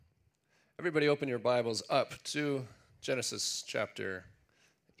Everybody open your Bibles up to Genesis chapter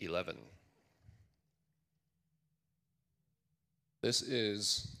 11. This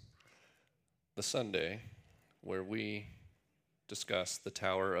is the Sunday where we discuss the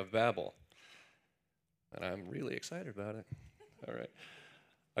Tower of Babel. And I'm really excited about it. All right.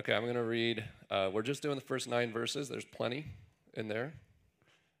 Okay, I'm going to read. We're just doing the first 9 verses. There's plenty in there.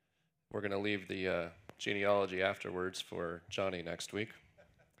 We're going to leave the genealogy afterwards for Johnny next week.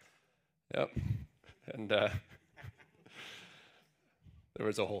 Yep. And there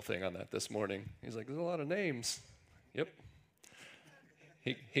was a whole thing on that this morning. He's like, there's a lot of names. Yep.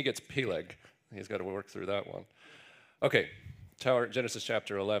 He gets Peleg. He's got to work through that one. Okay, Genesis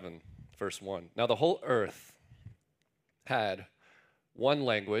chapter 11, verse 1. Now the whole earth had one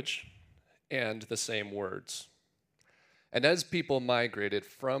language and the same words. And as people migrated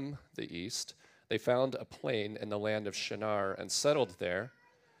from the east, they found a plain in the land of Shinar and settled there.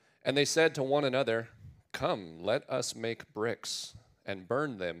 And they said to one another, "Come, let us make bricks and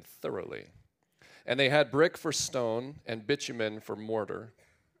burn them thoroughly." And they had brick for stone and bitumen for mortar.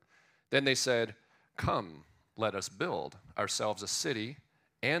 Then they said, "Come, let us build ourselves a city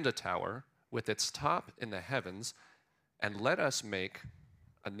and a tower with its top in the heavens, and let us make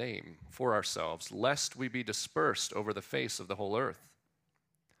a name for ourselves, lest we be dispersed over the face of the whole earth."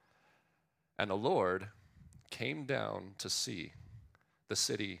 And the Lord came down to see the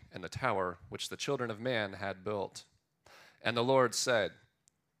city and the tower which the children of man had built. And the Lord said,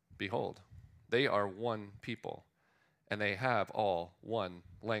 "Behold, they are one people, and they have all one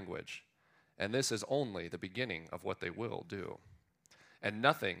language. And this is only the beginning of what they will do. And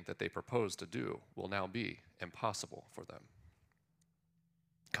nothing that they propose to do will now be impossible for them.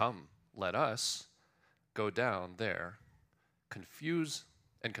 Come, let us go down there, confuse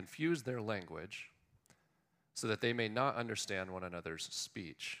their language, so that they may not understand one another's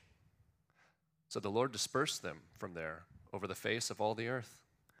speech." So the Lord dispersed them from there over the face of all the earth,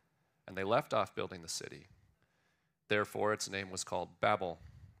 and they left off building the city. Therefore its name was called Babel,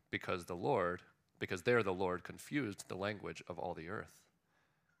 because there the Lord confused the language of all the earth.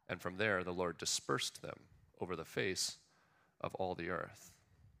 And from there the Lord dispersed them over the face of all the earth.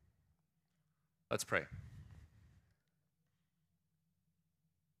 Let's pray.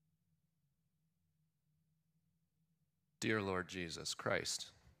 Dear Lord Jesus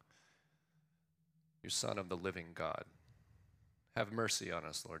Christ, you Son of the living God, have mercy on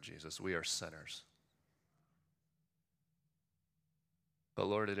us, Lord Jesus. We are sinners. But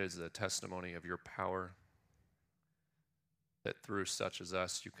Lord, it is the testimony of your power that through such as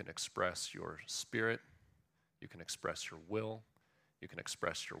us you can express your spirit, you can express your will, you can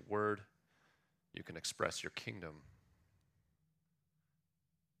express your word, you can express your kingdom.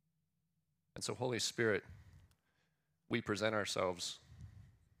 And so, Holy Spirit, we present ourselves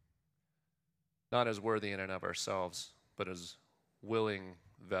not as worthy in and of ourselves, but as willing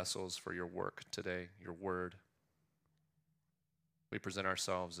vessels for your work today, your word. We present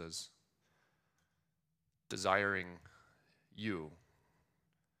ourselves as desiring you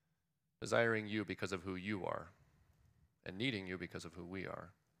because of who you are, and needing you because of who we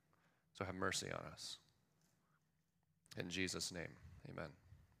are. So have mercy on us. In Jesus' name, amen.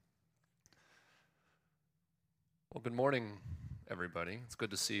 Well, good morning, everybody. It's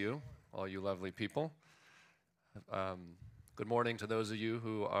good to see you, all you lovely people. Good morning to those of you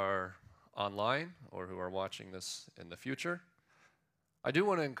who are online or who are watching this in the future. I do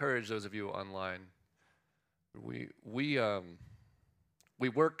want to encourage those of you online. We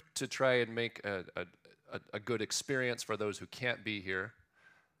work to try and make a good experience for those who can't be here.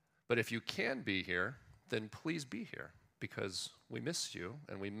 But if you can be here, then please be here, because we miss you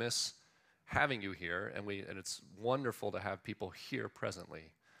and we miss having you here, and it's wonderful to have people here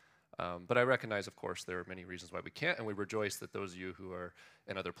presently. But I recognize, of course, there are many reasons why we can't, and we rejoice that those of you who are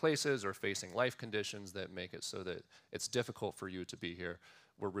in other places or facing life conditions that make it so that it's difficult for you to be here,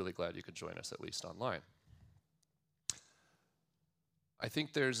 we're really glad you could join us, at least online. I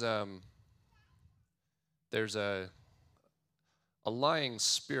think there's a lying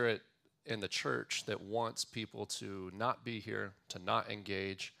spirit in the church that wants people to not be here, to not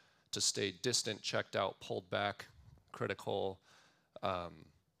engage, to stay distant, checked out, pulled back, critical,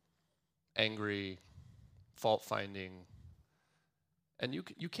 angry, fault-finding. And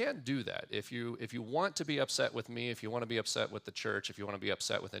you can do that. If you want to be upset with me, if you want to be upset with the church, if you want to be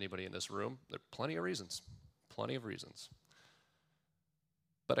upset with anybody in this room, there are plenty of reasons.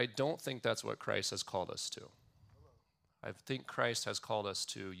 But I don't think that's what Christ has called us to. I think Christ has called us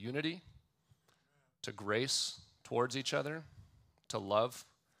to unity, to grace towards each other, to love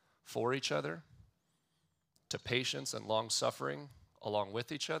for each other, to patience and long-suffering along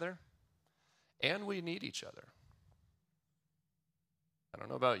with each other, and we need each other. I don't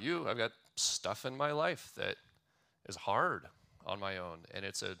know about you, I've got stuff in my life that is hard on my own, and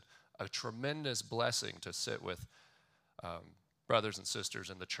it's a tremendous blessing to sit with brothers and sisters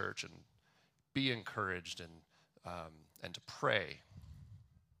in the church and be encouraged and to pray.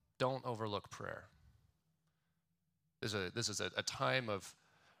 Don't overlook prayer. This is a time of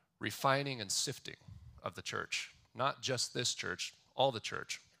refining and sifting of the church. Not just this church, all the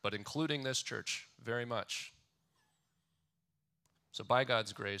church, but including this church very much. So by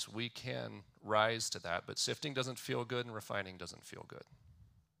God's grace, we can rise to that, but sifting doesn't feel good and refining doesn't feel good.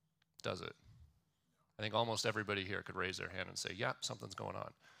 Does it? I think almost everybody here could raise their hand and say, yeah, something's going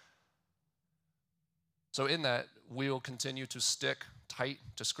on. So in that, we'll continue to stick tight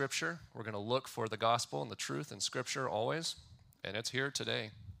to Scripture. We're going to look for the gospel and the truth in Scripture always, and it's here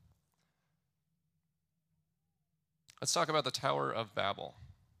today. Let's talk about the Tower of Babel.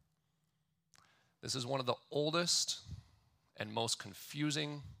 This is one of the oldest and most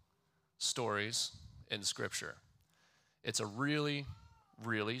confusing stories in Scripture. It's a really,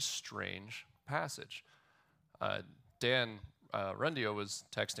 really strange passage. Dan Rundio was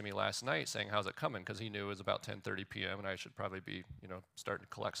texting me last night saying, how's it coming? Because he knew it was about 10:30 p.m. and I should probably be, starting to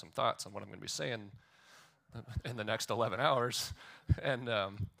collect some thoughts on what I'm going to be saying in the next 11 hours. And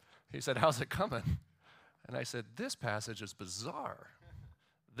he said, how's it coming? And I said, this passage is bizarre.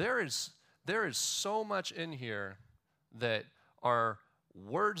 There is so much in here that are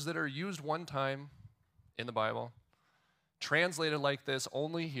words that are used one time in the Bible, translated like this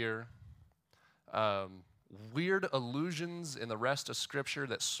only here, weird allusions in the rest of Scripture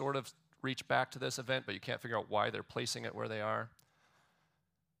that sort of reach back to this event, but you can't figure out why they're placing it where they are.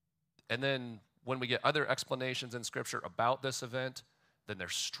 And then when we get other explanations in Scripture about this event, then they're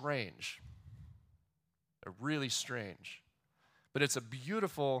strange. They're really strange. But it's a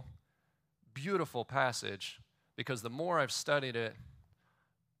beautiful, beautiful passage, because the more I've studied it,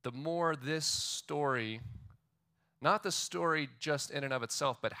 the more this story, not the story just in and of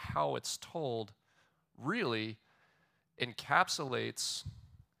itself, but how it's told, really encapsulates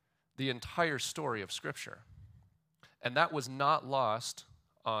the entire story of Scripture. And that was not lost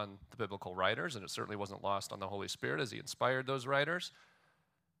on the biblical writers, and it certainly wasn't lost on the Holy Spirit as he inspired those writers,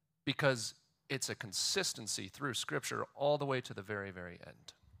 because it's a consistency through Scripture all the way to the very, very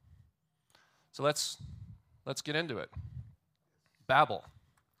end. So let's get into it. Babel.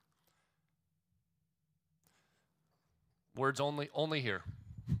 Words only here.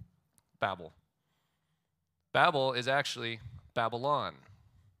 Babel. Babel is actually Babylon.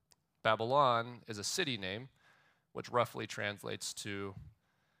 Babylon is a city name, which roughly translates to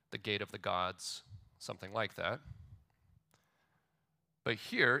the gate of the gods, something like that. But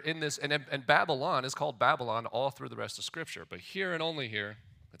here in this, and Babylon is called Babylon all through the rest of Scripture, but here and only here,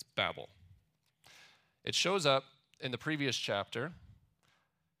 it's Babel. It shows up in the previous chapter.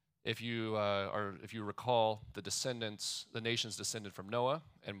 If you recall, the nations descended from Noah,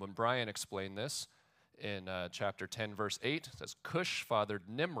 and when Brian explained this in chapter 10, verse 8, it says, Cush fathered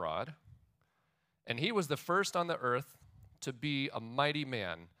Nimrod, and he was the first on the earth to be a mighty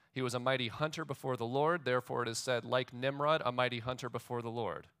man. He was a mighty hunter before the Lord, therefore it is said, like Nimrod, a mighty hunter before the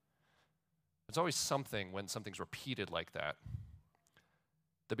Lord. There's always something when something's repeated like that.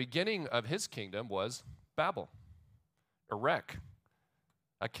 The beginning of his kingdom was Babel, Erech,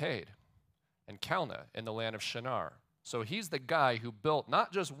 Akkad, and Calneh in the land of Shinar. So he's the guy who built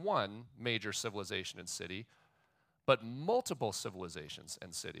not just one major civilization and city, but multiple civilizations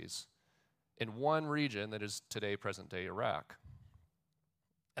and cities in one region that is today present-day Iraq.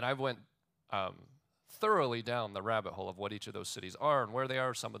 And I went thoroughly down the rabbit hole of what each of those cities are and where they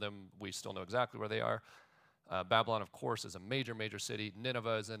are. Some of them we still know exactly where they are. Babylon, of course, is a major, major city.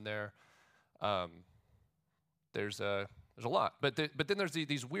 Nineveh is in there. There's a lot. But then there's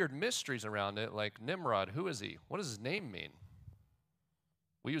these weird mysteries around it, like Nimrod. Who is he? What does his name mean?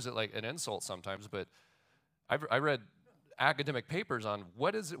 We use it like an insult sometimes, but I read academic papers on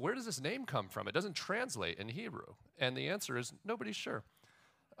where does this name come from? It doesn't translate in Hebrew. And the answer is nobody's sure.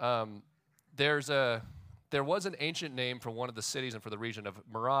 There was an ancient name for one of the cities and for the region of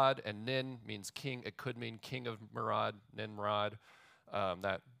Murad, and Nin means king. It could mean king of Murad, Nimrod.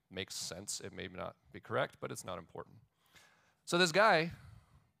 That makes sense. It may not be correct, but it's not important. So this guy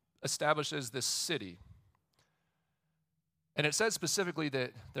establishes this city. And it says specifically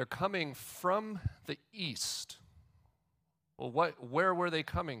that they're coming from the east. Well, where were they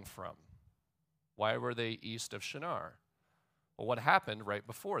coming from? Why were they east of Shinar? Well, what happened right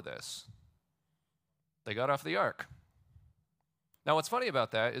before this? They got off the ark. Now, what's funny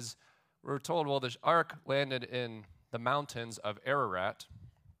about that is we're told, well, the ark landed in the mountains of Ararat,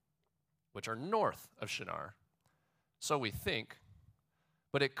 which are north of Shinar. So we think,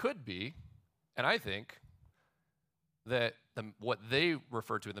 but it could be, and I think, that what they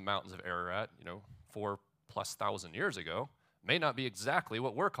refer to in the mountains of Ararat, 4,000+ years ago, may not be exactly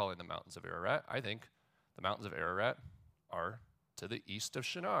what we're calling the mountains of Ararat. I think the mountains of Ararat are to the east of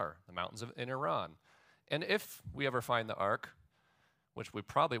Shinar, the mountains in Iran. And if we ever find the ark, which we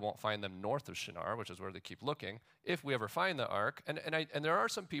probably won't find them north of Shinar, which is where they keep looking, if we ever find the ark, and there are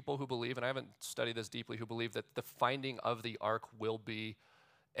some people who believe, and I haven't studied this deeply, who believe that the finding of the ark will be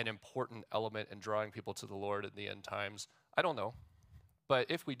an important element in drawing people to the Lord in the end times. I don't know. But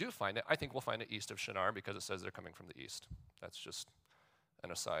if we do find it, I think we'll find it east of Shinar because it says they're coming from the east. That's just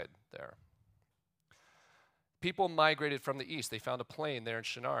an aside there. People migrated from the east. They found a plain there in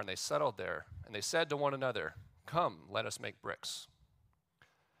Shinar, and they settled there. And they said to one another, "Come, let us make bricks."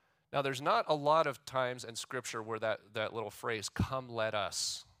 Now, there's not a lot of times in Scripture where that little phrase, "come, let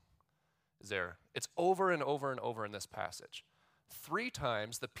us," is there. It's over and over and over in this passage. 3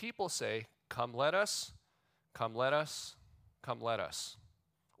 times the people say, "Come, let us, come, let us, come, let us,"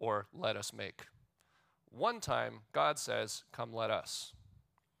 or "let us make." 1 time, God says, "Come, let us."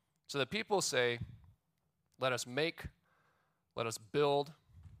 So the people say, "Let us make, let us build."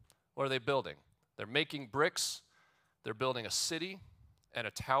 What are they building? They're making bricks. They're building a city and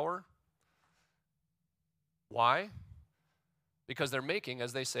a tower. Why? Because they're making,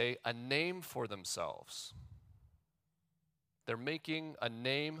 as they say, a name for themselves. They're making a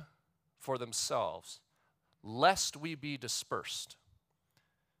name for themselves, lest we be dispersed.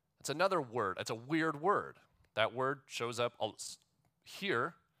 It's another word. It's a weird word. That word shows up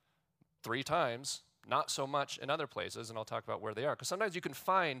here 3 times, not so much in other places, and I'll talk about where they are. Because sometimes you can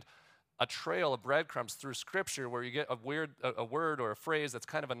find a trail of breadcrumbs through Scripture where you get a word or a phrase that's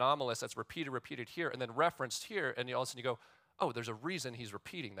kind of anomalous, that's repeated here, and then referenced here, and all of a sudden you go, oh, there's a reason he's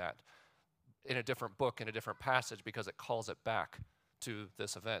repeating that in a different book, in a different passage, because it calls it back to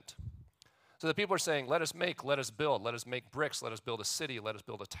this event. So the people are saying, let us make, let us build, let us make bricks, let us build a city, let us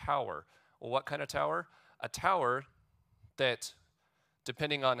build a tower. Well, what kind of tower? A tower that,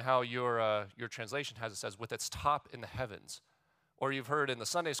 depending on how your translation has it, says, with its top in the heavens. Or you've heard in the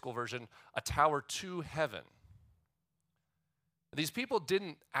Sunday school version, a tower to heaven. These people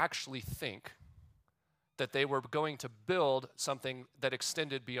didn't actually think that they were going to build something that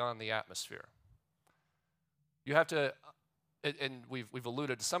extended beyond the atmosphere. You have to, and we've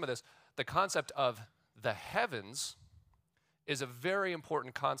alluded to some of this, the concept of the heavens is a very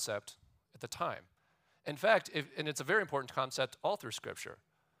important concept at the time. In fact, and it's a very important concept all through Scripture.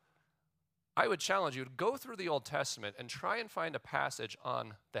 I would challenge you to go through the Old Testament and try and find a passage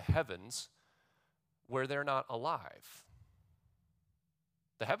on the heavens where they're not alive.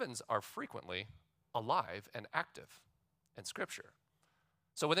 The heavens are frequently alive and active in Scripture.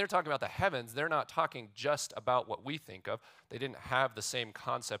 So when they're talking about the heavens, they're not talking just about what we think of. They didn't have the same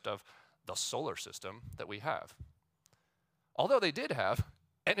concept of the solar system that we have. Although they did have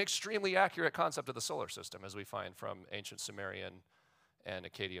an extremely accurate concept of the solar system, as we find from ancient Sumerian and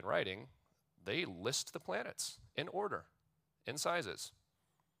Akkadian writing. They list the planets in order, in sizes.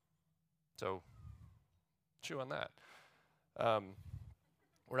 So chew on that.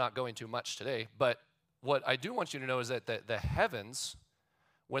 We're not going too much today, but what I do want you to know is that the heavens,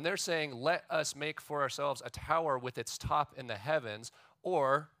 when they're saying, let us make for ourselves a tower with its top in the heavens,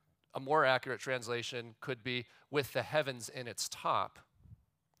 or a more accurate translation could be with the heavens in its top,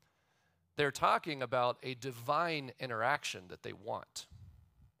 they're talking about a divine interaction that they want.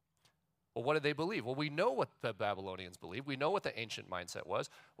 Well, what did they believe? Well, we know what the Babylonians believed. We know what the ancient mindset was,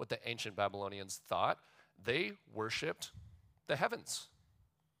 what the ancient Babylonians thought. They worshipped the heavens.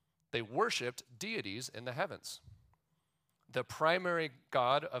 They worshipped deities in the heavens. The primary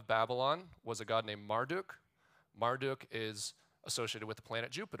god of Babylon was a god named Marduk. Marduk is associated with the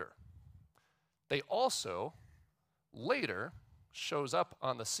planet Jupiter. They also later shows up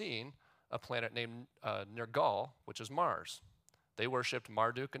on the scene a planet named Nergal, which is Mars. They worshipped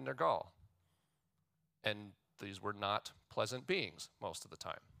Marduk and Nergal. And these were not pleasant beings most of the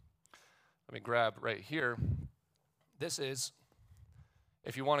time. Let me grab right here. This is,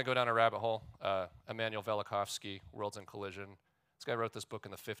 if you want to go down a rabbit hole, Immanuel Velikovsky, Worlds in Collision. This guy wrote this book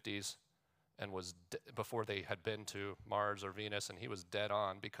in the 50s and was before they had been to Mars or Venus, and he was dead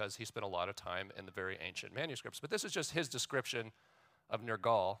on because he spent a lot of time in the very ancient manuscripts. But this is just his description of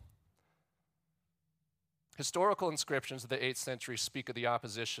Nergal. Historical inscriptions of the 8th century speak of the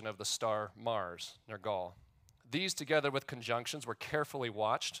opposition of the star Mars, Nergal. These, together with conjunctions, were carefully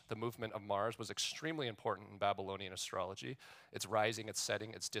watched. The movement of Mars was extremely important in Babylonian astrology. Its rising, its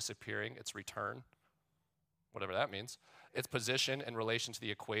setting, its disappearing, its return, whatever that means. its position in relation to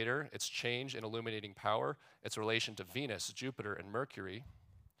the equator, its change in illuminating power, its relation to Venus, Jupiter, and Mercury.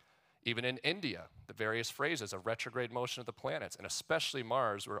 Even in India, the various phases of retrograde motion of the planets, and especially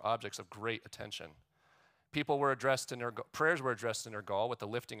Mars, were objects of great attention. Prayers were addressed in Nergal with the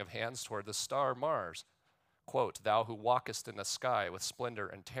lifting of hands toward the star Mars. Quote, "Thou who walkest in the sky with splendor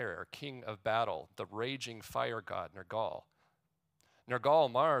and terror, king of battle, the raging fire god Nergal." Nergal,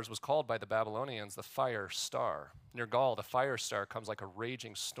 Mars, was called by the Babylonians the fire star. Nergal, the fire star, comes like a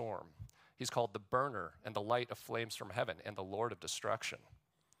raging storm. He's called the burner and the light of flames from heaven and the lord of destruction.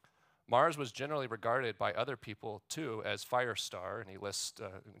 Mars was generally regarded by other people, too, as fire star, and he lists,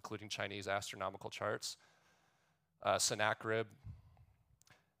 including Chinese astronomical charts, Sennacherib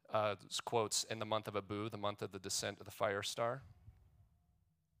quotes, "In the month of Abu, the month of the descent of the fire star."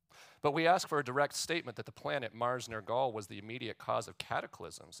 But we ask for a direct statement that the planet Mars Nergal was the immediate cause of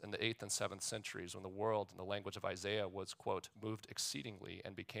cataclysms in the 8th and 7th centuries when the world, in the language of Isaiah, was, quote, "moved exceedingly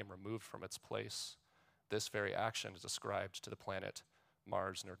and became removed from its place." This very action is ascribed to the planet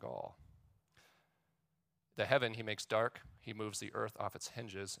Mars Nergal. The heaven he makes dark, he moves the earth off its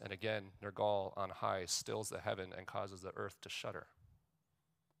hinges, and again, Nergal on high stills the heaven and causes the earth to shudder.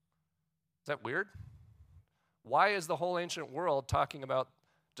 Is that weird? Why is the whole ancient world talking about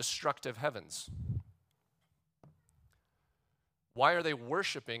destructive heavens? Why are they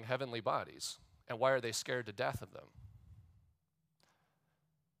worshiping heavenly bodies? And why are they scared to death of them?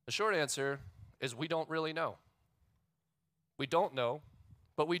 The short answer is we don't really know. We don't know,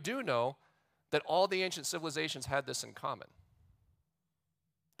 but we do know that all the ancient civilizations had this in common.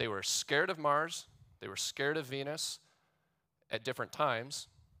 They were scared of Mars, they were scared of Venus at different times,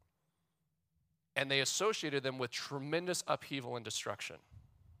 and they associated them with tremendous upheaval and destruction.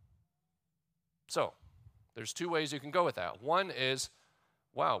 So, there's two ways you can go with that. One is,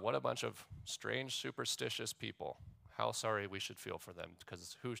 wow, what a bunch of strange, superstitious people. How sorry we should feel for them,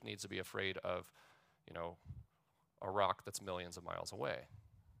 because who needs to be afraid of, a rock that's millions of miles away?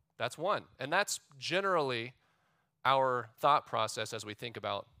 That's one. And that's generally our thought process as we think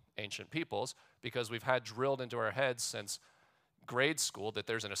about ancient peoples, because we've had drilled into our heads since grade school that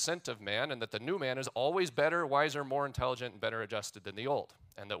there's an ascent of man and that the new man is always better, wiser, more intelligent, and better adjusted than the old,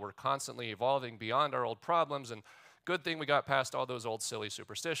 and that we're constantly evolving beyond our old problems, and good thing we got past all those old silly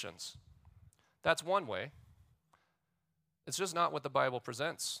superstitions. That's one way. It's just not what the Bible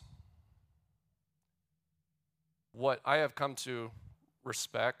presents. What I have come to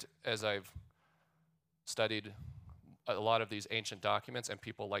respect as I've studied a lot of these ancient documents, and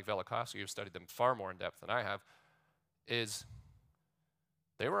people like Velikovsky who've studied them far more in depth than I have, is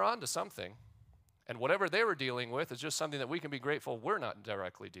they were on to something. And whatever they were dealing with is just something that we can be grateful we're not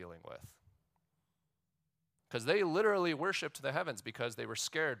directly dealing with. Because they literally worshiped the heavens because they were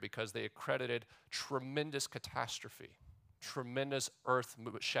scared, because they accredited tremendous catastrophe, tremendous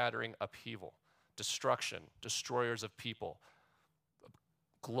earth-shattering upheaval, destruction, destroyers of people,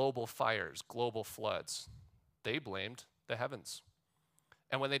 global fires, global floods. They blamed the heavens.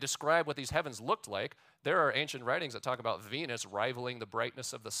 And when they describe what these heavens looked like, there are ancient writings that talk about Venus rivaling the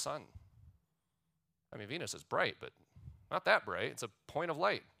brightness of the sun. I mean, Venus is bright, but not that bright. It's a point of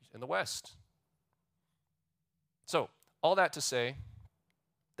light in the west. So, all that to say,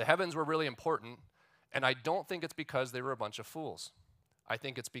 the heavens were really important, and I don't think it's because they were a bunch of fools. I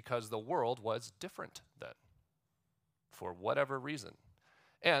think it's because the world was different then, for whatever reason.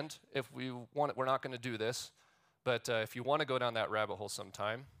 And if we want, we're not going to do this, but if you want to go down that rabbit hole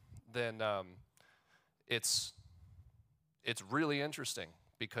sometime, then it's really interesting,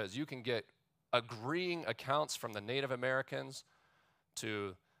 because you can get agreeing accounts from the Native Americans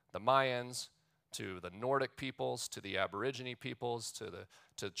to the Mayans to the Nordic peoples to the Aborigine peoples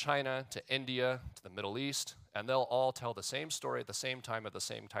to China to India to the Middle East, and they'll all tell the same story at the same time of the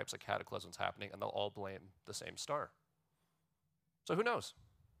same types of cataclysms happening, and they'll all blame the same star. So who knows?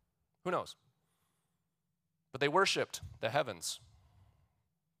 Who knows? But they worshipped the heavens.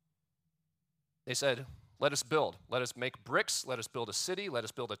 They said, let us build. Let us make bricks. Let us build a city. Let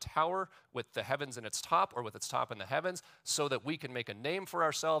us build a tower with the heavens in its top, or with its top in the heavens, so that we can make a name for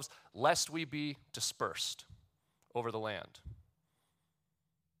ourselves, lest we be dispersed over the land.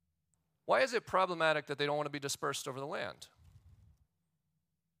 Why is it problematic that they don't want to be dispersed over the land?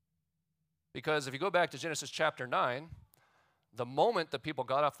 Because if you go back to Genesis chapter 9, the moment that people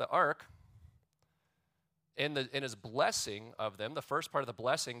got off the ark, in his blessing of them, the first part of the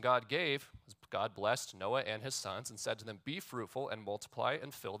blessing God gave, God blessed Noah and his sons and said to them, be fruitful and multiply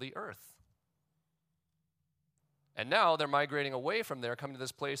and fill the earth. And now they're migrating away from there, coming to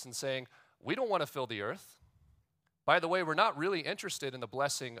this place and saying, we don't want to fill the earth. By the way, we're not really interested in the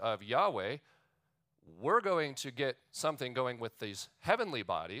blessing of Yahweh. we're going to get something going with these heavenly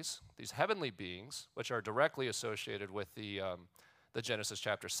bodies, these heavenly beings, which are directly associated with the Genesis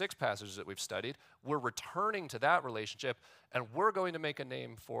chapter 6 passages that we've studied. We're returning to that relationship, and we're going to make a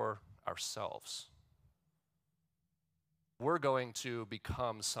name for ourselves. We're going to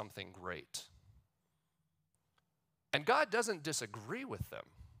become something great. And God doesn't disagree with them.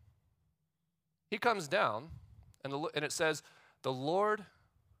 He comes down, and it says, the Lord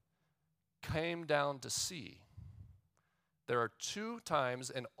came down to see. There are 2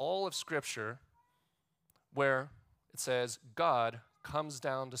 times in all of Scripture where it says God comes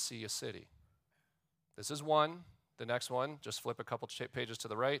down to see a city. This is one. The next one, just flip a couple pages to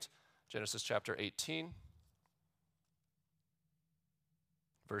the right, Genesis chapter 18,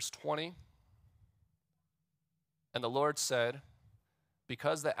 verse 20. And the Lord said,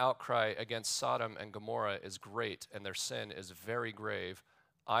 because the outcry against Sodom and Gomorrah is great and their sin is very grave,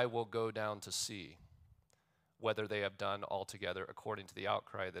 I will go down to see whether they have done altogether according to the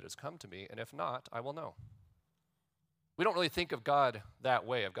outcry that has come to me, and if not, I will know. We don't really think of God that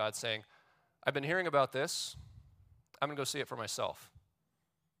way, of God saying, I've been hearing about this, I'm going to go see it for myself.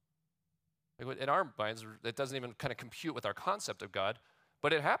 In our minds, it doesn't even kind of compute with our concept of God,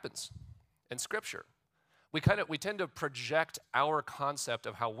 but it happens in Scripture. We tend to project our concept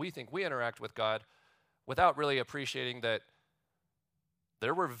of how we think we interact with God without really appreciating that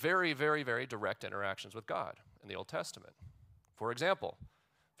there were very, very, very direct interactions with God in the Old Testament. For example,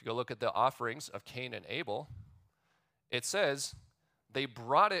 if you go look at the offerings of Cain and Abel, it says they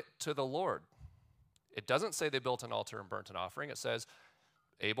brought it to the Lord. It doesn't say they built an altar and burnt an offering. It says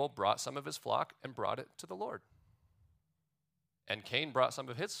Abel brought some of his flock and brought it to the Lord. And Cain brought some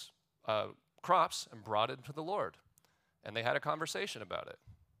of his crops and brought it to the Lord. And they had a conversation about it.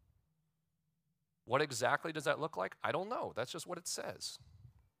 What exactly does that look like? I don't know. That's just what it says.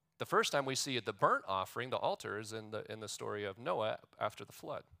 The first time we see the burnt offering, the altar, is in the story of Noah after the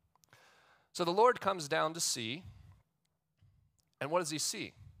flood. So the Lord comes down to see, and what does he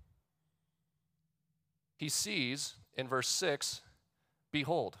see? He sees in verse 6,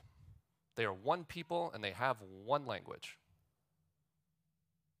 behold, they are one people and they have one language.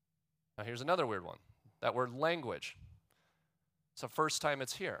 Now here's another weird one. That word language. It's the first time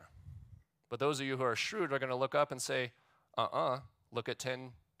it's here. But those of you who are shrewd are going to look up and say, look at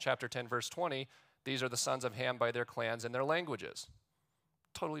chapter 10, verse 20. These are the sons of Ham by their clans and their languages.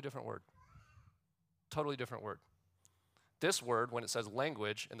 Totally different word. Totally different word. This word, when it says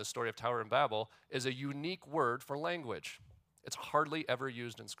language in the story of Tower and Babel, is a unique word for language. It's hardly ever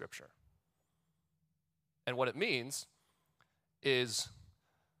used in Scripture. And what it means is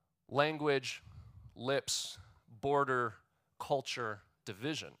language, lips, border, culture,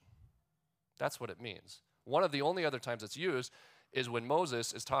 division. That's what it means. One of the only other times it's used is when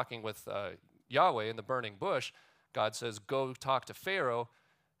Moses is talking with Yahweh in the burning bush. God says, go talk to Pharaoh.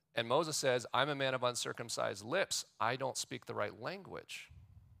 And Moses says, I'm a man of uncircumcised lips. I don't speak the right language.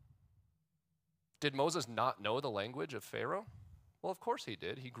 Did Moses not know the language of Pharaoh? Well, of course he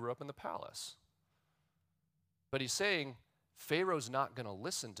did. He grew up in the palace. But he's saying, Pharaoh's not going to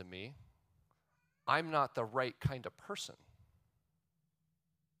listen to me. I'm not the right kind of person.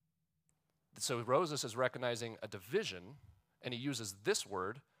 So Moses is recognizing a division, and he uses this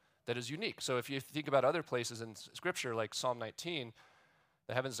word that is unique. So if you think about other places in Scripture, like Psalm 19,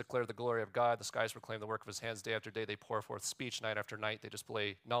 the heavens declare the glory of God, the skies proclaim the work of his hands. Day after day they pour forth speech, night after night they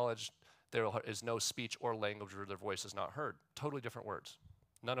display knowledge. There is no speech or language where their voice is not heard. Totally different words.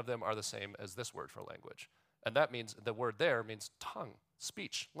 None of them are the same as this word for language. And that means, the word there means tongue,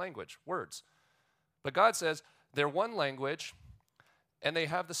 speech, language, words. But God says they're one language and they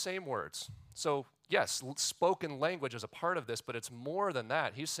have the same words. So yes, spoken language is a part of this, but it's more than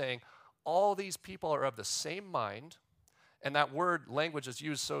that. He's saying all these people are of the same mind, and that word language is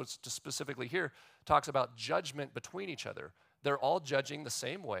used so specifically here, talks about judgment between each other. They're all judging the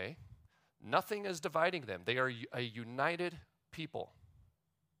same way. Nothing is dividing them. They are a united people.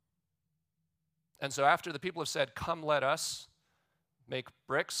 And so after the people have said, come let us make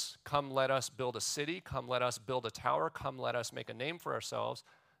bricks, come let us build a city, come let us build a tower, come let us make a name for ourselves,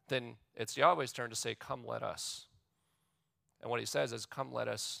 then it's Yahweh's turn to say, come let us. And what he says is, come let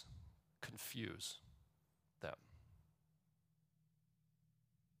us confuse them.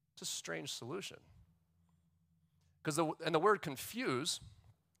 It's a strange solution. Because the word confuse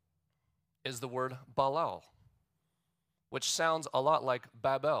is the word balal, which sounds a lot like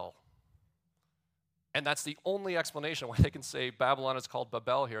Babel. And that's the only explanation why they can say Babylon is called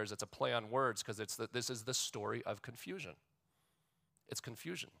Babel here, is it's a play on words, because this is the story of confusion. It's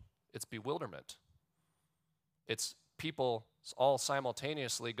confusion. It's bewilderment. It's people all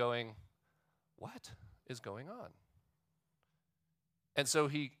simultaneously going, what is going on? And so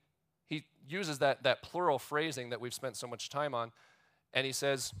he uses that plural phrasing that we've spent so much time on, and he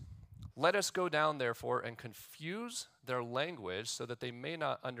says, let us go down, therefore, and confuse their language so that they may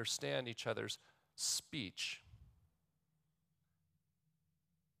not understand each other's speech.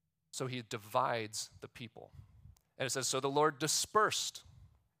 So he divides the people. And it says, so the Lord dispersed.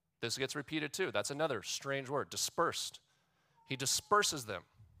 This gets repeated too. That's another strange word, dispersed. He disperses them.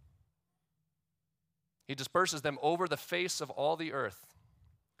 He disperses them over the face of all the earth.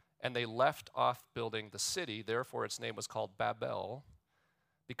 And they left off building the city. Therefore, its name was called Babel,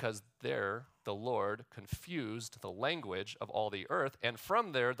 because there the Lord confused the language of all the earth. And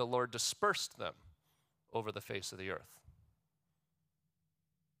from there, the Lord dispersed them over the face of the earth.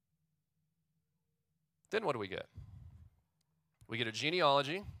 Then what do we get? We get a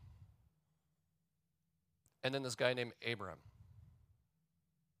genealogy, and then this guy named Abram.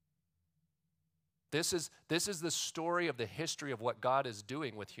 This is the story of the history of what God is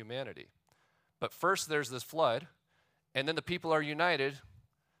doing with humanity. But first there's this flood, and then the people are united,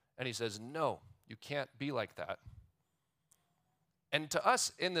 and he says, no, you can't be like that. And to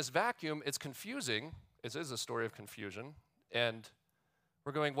us in this vacuum, it's confusing. It is a story of confusion, and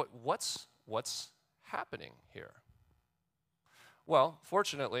we're going, what's happening here? Well,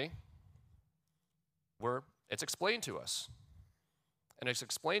 fortunately, it's explained to us. And it's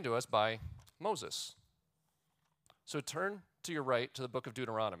explained to us by Moses. So turn to your right to the book of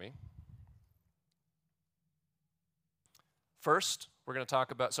Deuteronomy. First, we're going to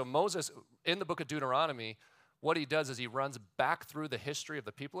talk about, so Moses, in the book of Deuteronomy, what he does is he runs back through the history of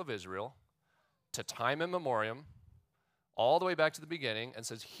the people of Israel to time immemorial, all the way back to the beginning, and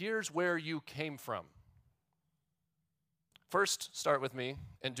says, here's where you came from. First, start with me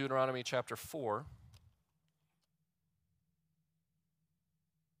in Deuteronomy chapter 4,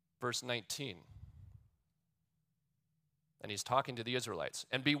 verse 19. And he's talking to the Israelites.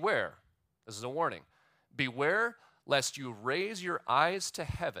 And beware, this is a warning, beware lest you raise your eyes to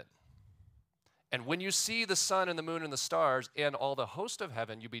heaven, and when you see the sun and the moon and the stars and all the host of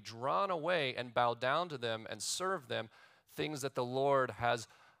heaven, you be drawn away and bow down to them and serve them, things that the Lord has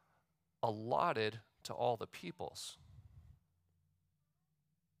allotted to all the peoples.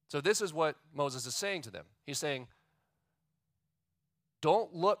 So this is what Moses is saying to them. He's saying,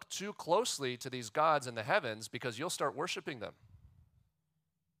 don't look too closely to these gods in the heavens, because you'll start worshiping them.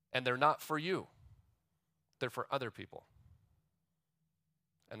 And they're not for you. They're for other people.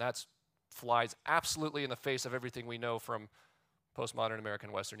 And that flies absolutely in the face of everything we know from postmodern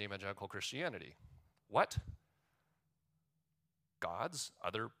American Western evangelical Christianity. What? Gods?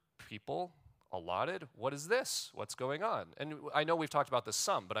 Other people? Allotted? What is this? What's going on? And I know we've talked about this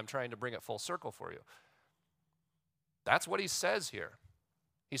some, but I'm trying to bring it full circle for you. That's what he says here.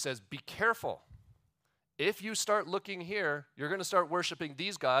 He says, be careful. If you start looking here, you're going to start worshiping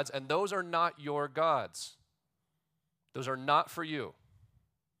these gods, and those are not your gods. Those are not for you.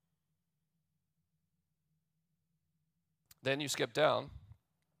 Then you skip down.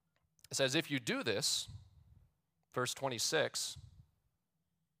 It says, if you do this, verse 26,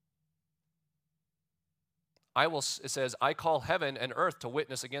 it says, I call heaven and earth to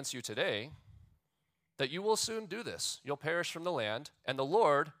witness against you today that you will soon do this. You'll perish from the land, and the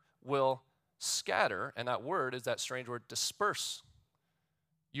Lord will scatter, and that word is that strange word, disperse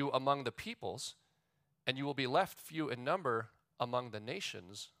you among the peoples, and you will be left few in number among the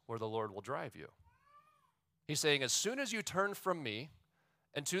nations where the Lord will drive you. He's saying, as soon as you turn from me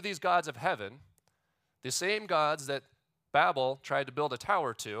and to these gods of heaven, the same gods that Babel tried to build a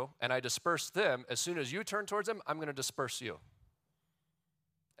tower to, and I dispersed them, as soon as you turn towards them, I'm going to disperse you.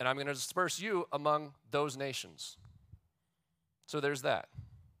 And I'm going to disperse you among those nations. So there's that.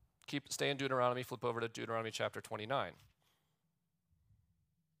 Stay in Deuteronomy, flip over to Deuteronomy chapter 29.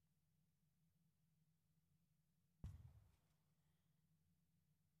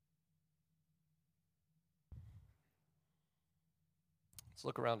 Let's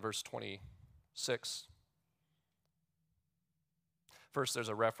look around verse 26. First, there's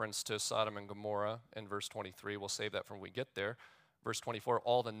a reference to Sodom and Gomorrah in verse 23. We'll save that for when we get there. Verse 24,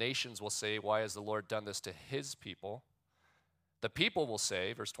 all the nations will say, why has the Lord done this to his people? The people will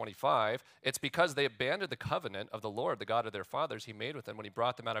say, verse 25, it's because they abandoned the covenant of the Lord, the God of their fathers, he made with them when he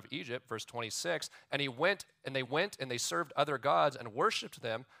brought them out of Egypt. Verse 26, and they went and they served other gods and worshipped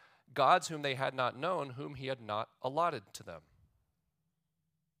them, gods whom they had not known, whom he had not allotted to them.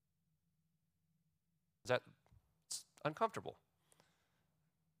 It's uncomfortable.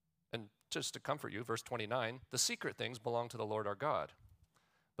 And just to comfort you, verse 29, the secret things belong to the Lord our God,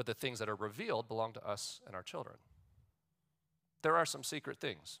 but the things that are revealed belong to us and our children. There are some secret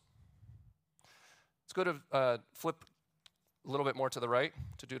things. Let's go to flip a little bit more to the right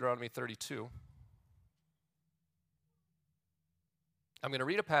to Deuteronomy 32. I'm going to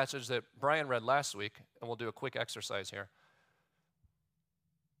read a passage that Brian read last week, and we'll do a quick exercise here.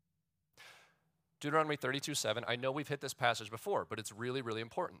 Deuteronomy 32:7. I know we've hit this passage before, but it's really, really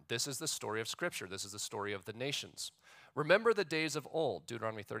important. This is the story of Scripture. This is the story of the nations. Remember the days of old,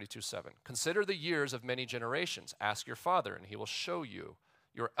 Deuteronomy 32:7. Consider the years of many generations. Ask your father, and he will show you,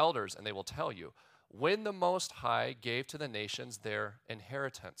 your elders, and they will tell you, when the Most High gave to the nations their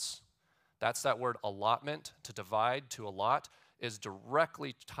inheritance. That's that word allotment, to divide, to allot, is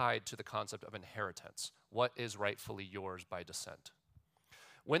directly tied to the concept of inheritance. What is rightfully yours by descent?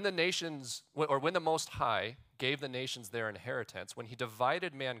 When the nations, or when the Most High gave the nations their inheritance, when he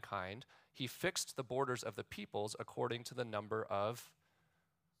divided mankind, he fixed the borders of the peoples according to the number of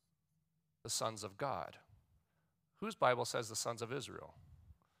the sons of God. Whose Bible says the sons of Israel?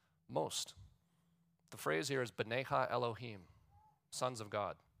 Most. The phrase here is B'nai Ha-Elohim, sons of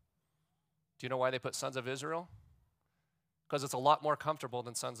God. Do you know why they put sons of Israel? Because it's a lot more comfortable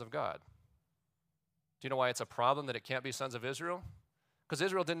than sons of God. Do you know why it's a problem that it can't be sons of Israel? Because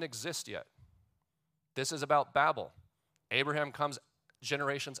Israel didn't exist yet. This is about Babel. Abraham comes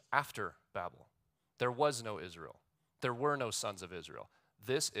generations after Babel. There was no Israel. There were no sons of Israel.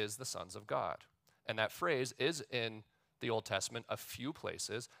 This is the sons of God. And that phrase is in the Old Testament a few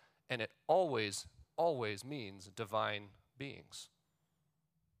places, and it always means divine beings.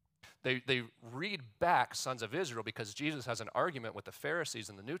 They read back sons of Israel because Jesus has an argument with the Pharisees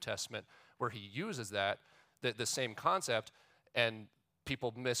in the New Testament where he uses the same concept, and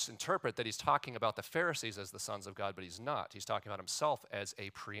people misinterpret that he's talking about the Pharisees as the sons of God, but he's not. He's talking about himself as a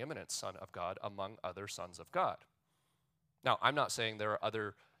preeminent son of God among other sons of God. Now, I'm not saying there are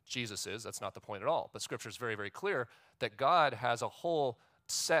other Jesuses. That's not the point at all. But Scripture is very, very clear that God has a whole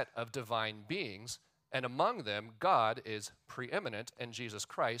set of divine beings, and among them, God is preeminent, and Jesus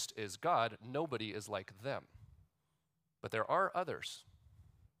Christ is God. Nobody is like them. But there are others.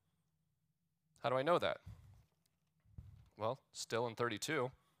 How do I know that? Well, still in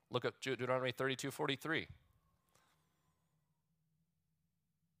 32, look at Deuteronomy 32:43.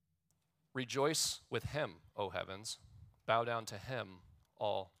 Rejoice with him, O heavens. Bow down to him,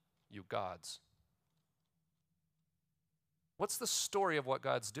 all you gods. What's the story of what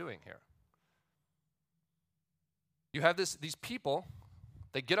God's doing here? You have these people,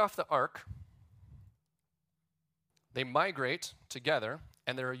 they get off the ark, they migrate together,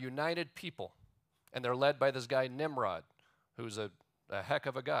 and they're a united people. And they're led by this guy Nimrod, who's a heck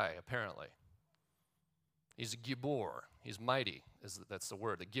of a guy, apparently. He's a Gibor. He's mighty. That's the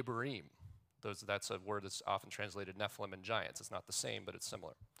word, the Gibborim. That's a word that's often translated Nephilim and giants. It's not the same, but it's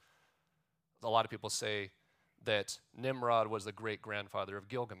similar. A lot of people say that Nimrod was the great-grandfather of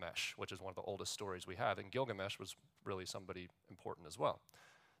Gilgamesh, which is one of the oldest stories we have, and Gilgamesh was really somebody important as well.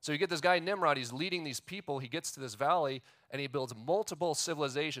 So you get this guy Nimrod, he's leading these people, he gets to this valley, and he builds multiple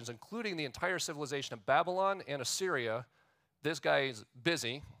civilizations, including the entire civilization of Babylon and Assyria. This guy is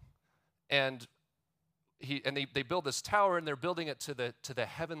busy, and they build this tower, and they're building it to the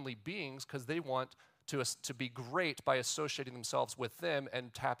heavenly beings because they want to be great by associating themselves with them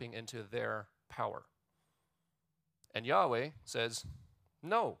and tapping into their power. And Yahweh says,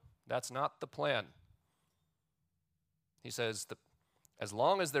 no, that's not the plan. He says, as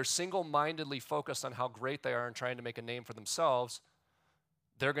long as they're single-mindedly focused on how great they are and trying to make a name for themselves,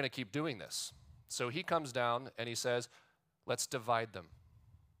 they're going to keep doing this. So he comes down and he says, let's divide them.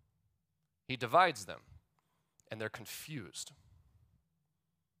 He divides them, and they're confused.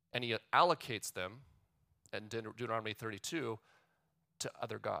 And he allocates them, in Deuteronomy 32, to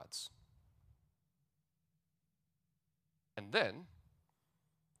other gods. And then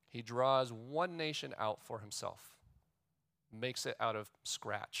he draws one nation out for himself, makes it out of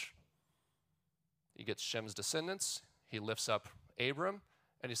scratch. He gets Shem's descendants, he lifts up Abram,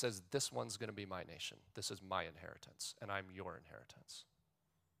 and he says, this one's going to be my nation. This is my inheritance, and I'm your inheritance.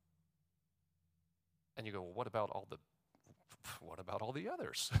 And you go, well, what about all the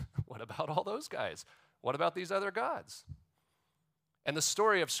others? What about all those guys? What about these other gods? And the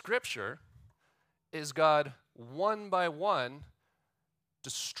story of Scripture is God, one by one,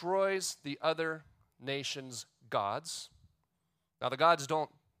 destroys the other nations' gods. Now, the gods don't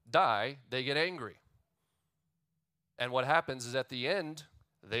die, they get angry. And what happens is at the end,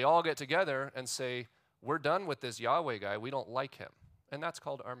 they all get together and say, we're done with this Yahweh guy, we don't like him. And that's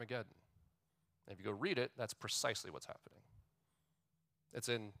called Armageddon. And if you go read it, that's precisely what's happening. It's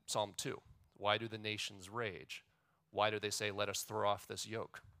in Psalm 2. Why do the nations rage? Why do they say, let us throw off this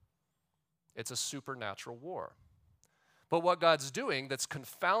yoke? It's a supernatural war. But what God's doing that's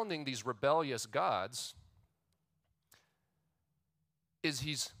confounding these rebellious gods is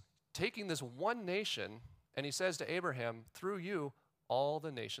he's taking this one nation and he says to Abraham, through you, all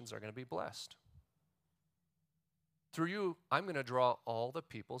the nations are going to be blessed. Through you, I'm going to draw all the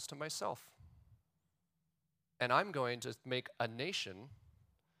peoples to myself. And I'm going to make a nation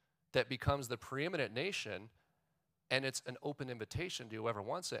that becomes the preeminent nation, and it's an open invitation to whoever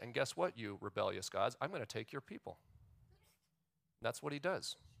wants it. And guess what, you rebellious gods? I'm going to take your people. That's what he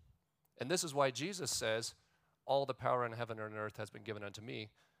does. And this is why Jesus says, all the power in heaven and on earth has been given unto me.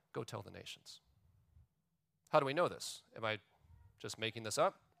 Go tell the nations. How do we know this? Am I just making this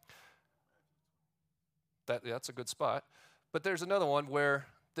up? That's a good spot. But there's another one where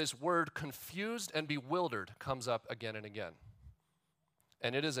this word confused and bewildered comes up again and again.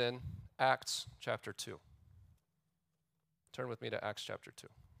 And it is in Acts chapter 2. Turn with me to Acts chapter 2.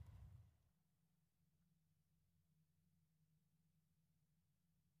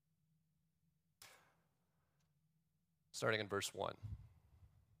 Starting in verse 1.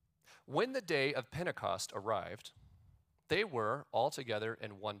 When the day of Pentecost arrived, they were all together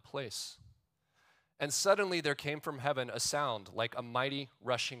in one place. And suddenly there came from heaven a sound like a mighty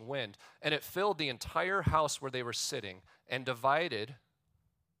rushing wind, and it filled the entire house where they were sitting, and divided,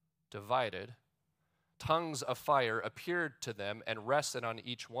 tongues of fire appeared to them and rested on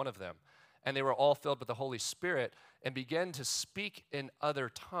each one of them. And they were all filled with the Holy Spirit and began to speak in other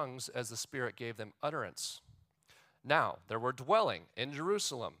tongues as the Spirit gave them utterance. Now there were dwelling in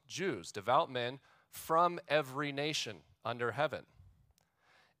Jerusalem Jews, devout men from every nation under heaven.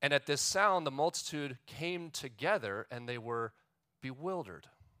 And at this sound, the multitude came together and they were bewildered.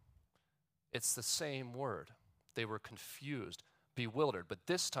 It's the same word. They were confused, bewildered, but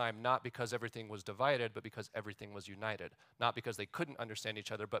this time not because everything was divided, but because everything was united. Not because they couldn't understand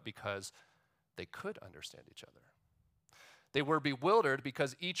each other, but because they could understand each other. They were bewildered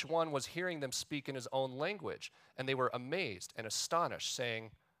because each one was hearing them speak in his own language, and they were amazed and astonished,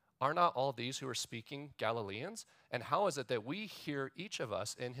 saying, are not all these who are speaking Galileans? And how is it that we hear each of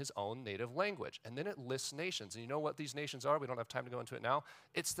us in his own native language? And then it lists nations. And you know what these nations are? We don't have time to go into it now.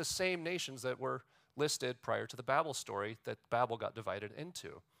 It's the same nations that were listed prior to the Babel story that Babel got divided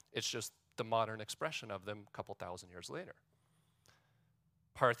into. It's just the modern expression of them a couple thousand years later.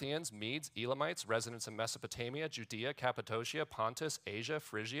 Parthians, Medes, Elamites, residents in Mesopotamia, Judea, Cappadocia, Pontus, Asia,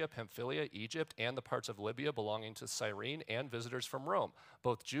 Phrygia, Pamphylia, Egypt, and the parts of Libya belonging to Cyrene, and visitors from Rome,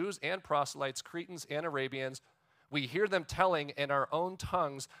 both Jews and proselytes, Cretans and Arabians. We hear them telling in our own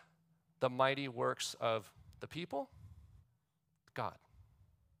tongues the mighty works of the people, God,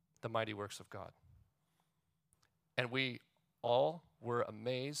 the mighty works of God. And we all were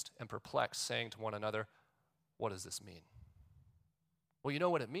amazed and perplexed, saying to one another, what does this mean? Well, you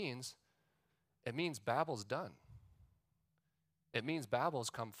know what it means? It means Babel's done. It means Babel's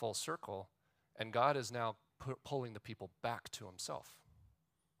come full circle, and God is now pulling the people back to himself.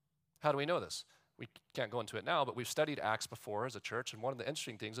 How do we know this? We can't go into it now, but we've studied Acts before as a church, and one of the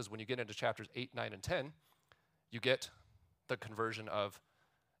interesting things is when you get into chapters 8, 9, and 10, you get the conversion of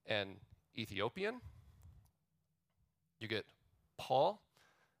an Ethiopian, you get Paul,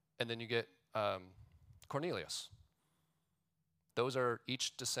 and then you get Cornelius. Those are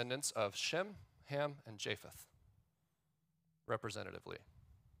each descendants of Shem, Ham, and Japheth, representatively.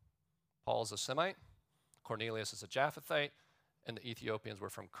 Paul is a Semite, Cornelius is a Japhethite, and the Ethiopians were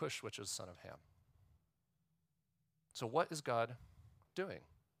from Cush, which is the son of Ham. So what is God doing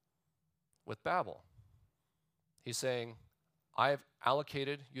with Babel? He's saying, I've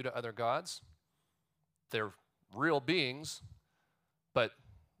allocated you to other gods. They're real beings, but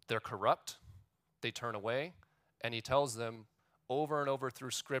they're corrupt. They turn away. And he tells them over and over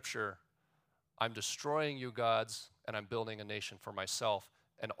through Scripture, I'm destroying you gods, and I'm building a nation for myself,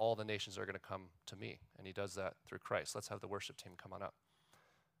 and all the nations are going to come to me. And he does that through Christ. Let's have the worship team come on up.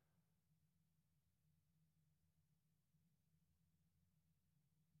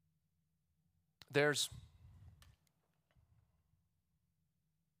 There's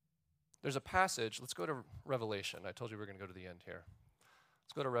a passage. Let's go to Revelation. I told you we were going to go to the end here.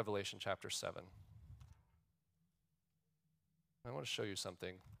 Let's go to Revelation chapter 7. I want to show you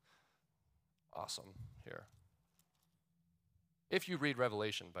something awesome here. If you read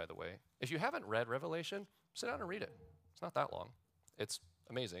Revelation, by the way, if you haven't read Revelation, sit down and read it. It's not that long. It's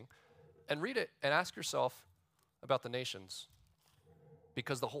amazing. And read it and ask yourself about the nations,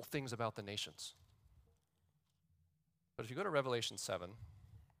 because the whole thing's about the nations. But if you go to Revelation 7,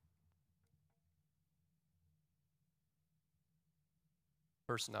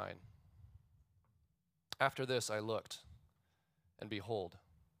 verse 9, after this I looked, and behold,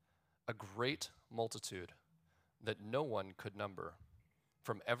 a great multitude, that no one could number,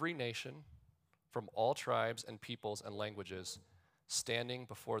 from every nation, from all tribes and peoples and languages, standing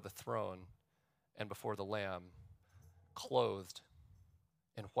before the throne and before the Lamb, clothed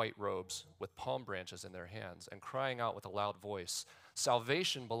in white robes with palm branches in their hands, and crying out with a loud voice,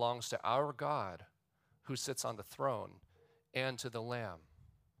 "Salvation belongs to our God who sits on the throne and to the Lamb."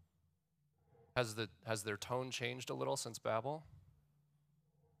 Has their tone changed a little since Babel?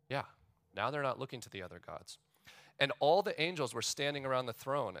 Yeah. Now they're not looking to the other gods. And all the angels were standing around the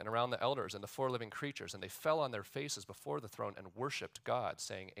throne and around the elders and the four living creatures, and they fell on their faces before the throne and worshiped God,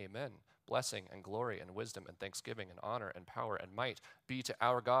 saying, "Amen. Blessing and glory and wisdom and thanksgiving and honor and power and might be to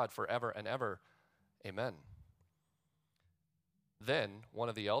our God forever and ever. Amen." Then one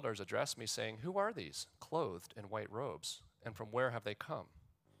of the elders addressed me, saying, "Who are these, clothed in white robes, and from where have they come?"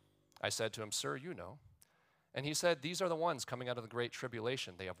 I said to him, "Sir, you know." And he said, "These are the ones coming out of the great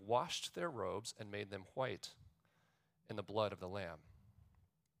tribulation. They have washed their robes and made them white in the blood of the Lamb."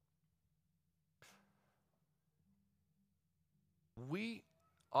 We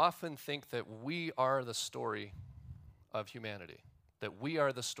often think that we are the story of humanity, that we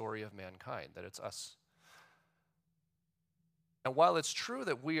are the story of mankind, that it's us. And while it's true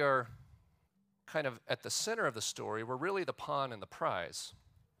that we are kind of at the center of the story, we're really the pawn and the prize,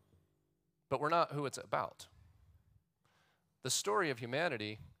 but we're not who it's about. The story of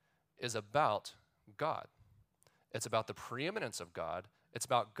humanity is about God. It's about the preeminence of God. It's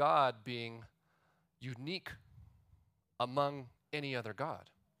about God being unique among any other God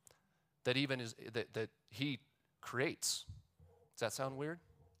that he creates. Does that sound weird?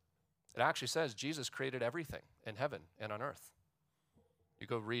 It actually says Jesus created everything in heaven and on earth. You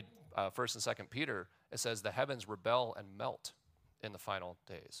go read 1st and 2nd Peter, it says the heavens rebel and melt in the final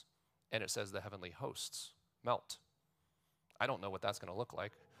days. And it says the heavenly hosts melt. I don't know what that's going to look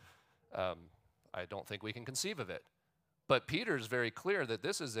like. I don't think we can conceive of it. But Peter's very clear that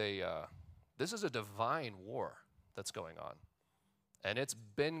this is a divine war that's going on. And it's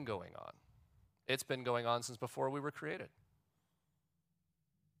been going on. It's been going on since before we were created.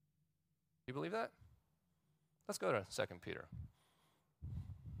 You believe that? Let's go to 2 Peter.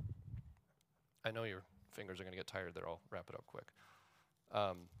 I know your fingers are going to get tired there. I'll wrap it up quick.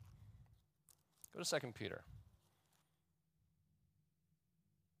 Go to 2 Peter.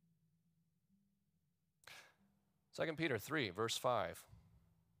 Second Peter 3, verse 5.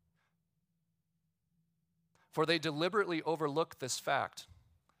 For they deliberately overlook this fact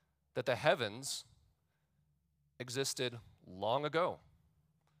that the heavens existed long ago,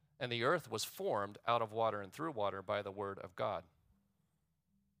 and the earth was formed out of water and through water by the word of God.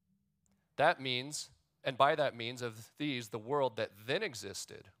 That means, and by that means of these, the world that then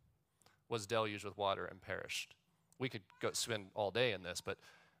existed was deluged with water and perished. We could go spend all day in this, but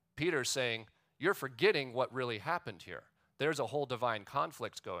Peter's saying, you're forgetting what really happened here. There's a whole divine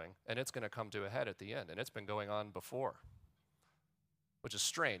conflict going, and it's going to come to a head at the end, and it's been going on before, which is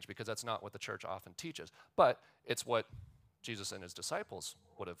strange because that's not what the church often teaches, but it's what Jesus and his disciples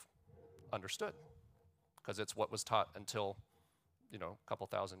would have understood because it's what was taught until, a couple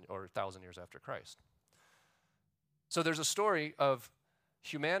thousand or 1,000 years after Christ. So there's a story of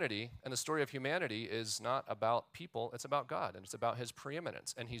humanity, and the story of humanity is not about people, it's about God, and it's about his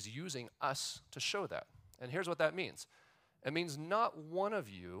preeminence, and he's using us to show that. And here's what that means. It means not one of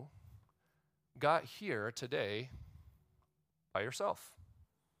you got here today by yourself.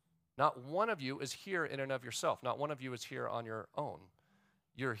 Not one of you is here in and of yourself. Not one of you is here on your own.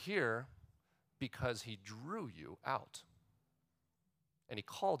 You're here because he drew you out, and he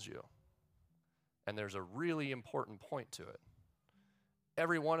called you. And there's a really important point to it.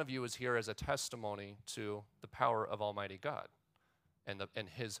 Every one of you is here as a testimony to the power of Almighty God and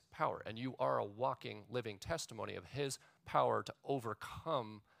his power. And you are a walking, living testimony of his power to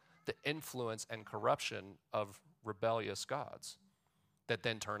overcome the influence and corruption of rebellious gods that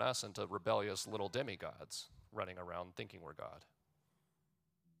then turn us into rebellious little demigods running around thinking we're God.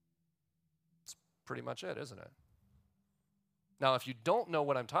 It's pretty much it, isn't it? Now, if you don't know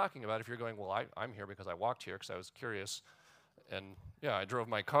what I'm talking about, if you're going, well, I'm here because I walked here because I was curious, and yeah, I drove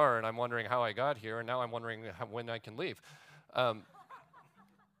my car, and I'm wondering how I got here, and now I'm wondering when I can leave.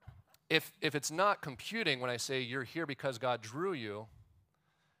 If it's not computing when I say you're here because God drew you,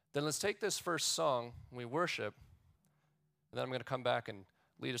 then let's take this first song, we worship, and then I'm going to come back and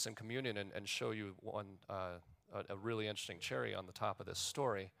lead us in communion and show you a really interesting cherry on the top of this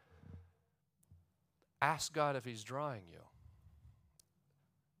story. Ask God if he's drawing you.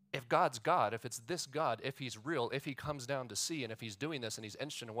 If God's God, if it's this God, if he's real, if he comes down to see, and if he's doing this and he's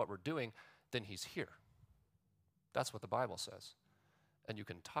interested in what we're doing, then he's here. That's what the Bible says. And you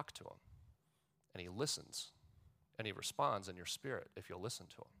can talk to him, and he listens, and he responds in your spirit if you'll listen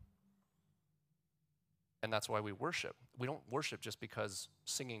to him. And that's why we worship. We don't worship just because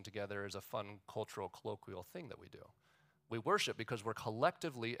singing together is a fun cultural colloquial thing that we do. We worship because we're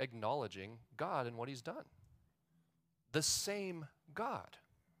collectively acknowledging God and what he's done. The same God,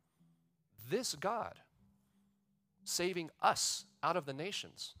 this God, saving us out of the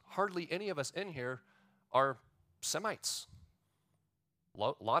nations. Hardly any of us in here are Semites.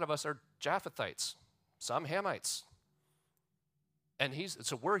 A lot of us are Japhethites, some Hamites. And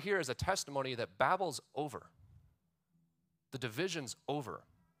so we're here as a testimony that Babel's over. The division's over.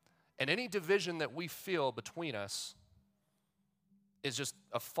 And any division that we feel between us is just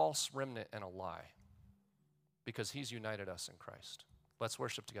a false remnant and a lie, because he's united us in Christ. Let's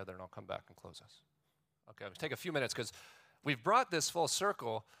worship together, and I'll come back and close us. Okay, I'll take a few minutes, because we've brought this full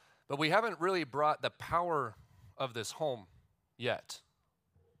circle, but we haven't really brought the power of this home yet.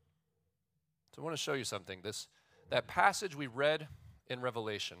 So I want to show you something. That passage we read in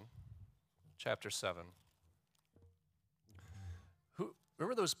Revelation, chapter 7.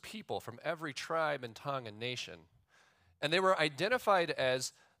 Remember those people from every tribe and tongue and nation? And they were identified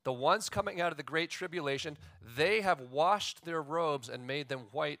as the ones coming out of the great tribulation. They have washed their robes and made them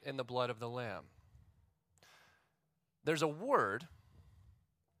white in the blood of the Lamb. There's a word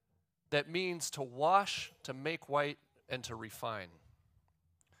that means to wash, to make white, and to refine.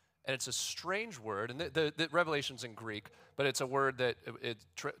 And it's a strange word, and the Revelation's in Greek, but it's a word that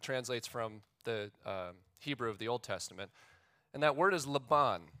translates from the Hebrew of the Old Testament. And that word is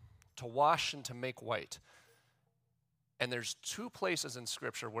Laban, to wash and to make white. And there's two places in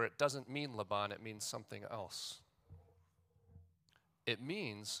Scripture where it doesn't mean Laban, it means something else. It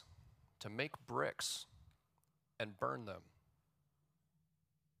means to make bricks and burn them.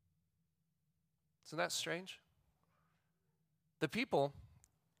 Isn't that strange? The people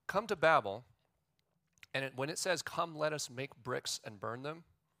come to Babel, and when it says, "Come, let us make bricks and burn them,"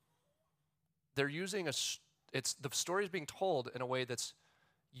 they're using the story is being told in a way that's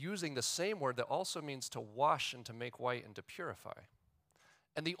using the same word that also means to wash and to make white and to purify.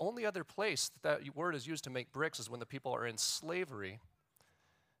 And the only other place that word is used to make bricks is when the people are in slavery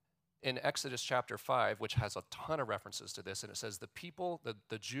in Exodus chapter 5, which has a ton of references to this. And it says the people,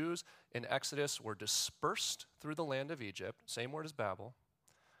 the Jews in Exodus were dispersed through the land of Egypt, same word as Babel,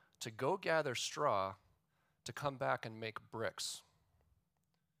 to go gather straw to come back and make bricks.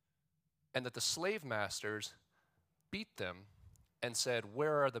 And that the slave masters beat them and said,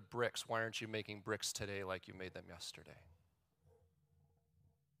 "Where are the bricks? Why aren't you making bricks today like you made them yesterday?"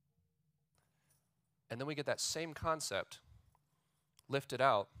 And then we get that same concept lifted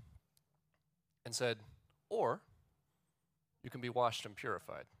out and said, or you can be washed and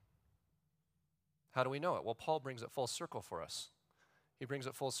purified. How do we know it? Well, Paul brings it full circle for us. He brings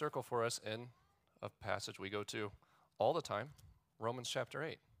it full circle for us in a passage we go to all the time, Romans chapter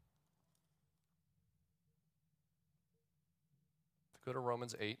 8. Go to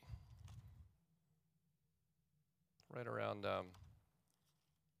Romans 8, right around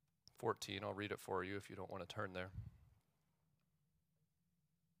 14. I'll read it for you if you don't want to turn there.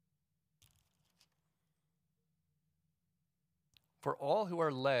 For all who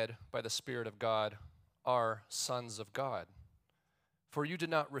are led by the Spirit of God are sons of God. For you did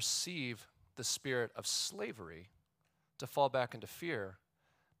not receive the spirit of slavery to fall back into fear,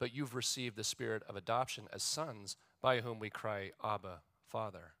 but you've received the spirit of adoption as sons, by whom we cry, Abba,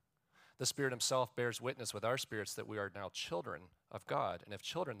 Father. The Spirit himself bears witness with our spirits that we are now children of God. And if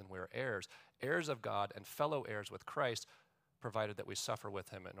children, then we are heirs, heirs of God and fellow heirs with Christ, provided that we suffer with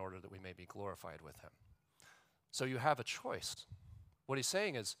him in order that we may be glorified with him. So you have a choice. What he's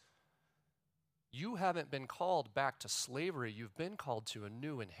saying is, you haven't been called back to slavery. You've been called to a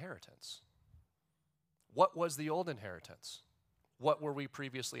new inheritance. What was the old inheritance? What were we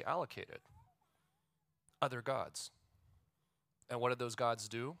previously allocated? Other gods. And what did those gods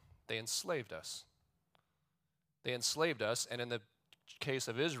do? They enslaved us. They enslaved us, and in the case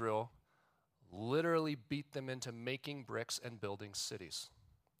of Israel, literally beat them into making bricks and building cities.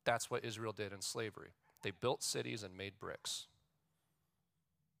 That's what Israel did in slavery. They built cities and made bricks.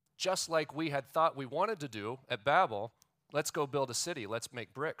 Just like we had thought we wanted to do at Babel, let's go build a city, let's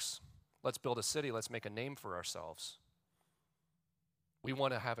make bricks. Let's build a city, let's make a name for ourselves. We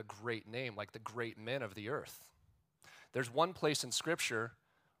want to have a great name, like the great men of the earth. There's one place in Scripture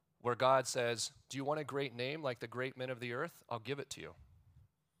where God says, do you want a great name like the great men of the earth? I'll give it to you.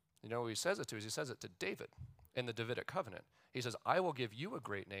 You know who he says it to? He says it to David in the Davidic covenant. He says, I will give you a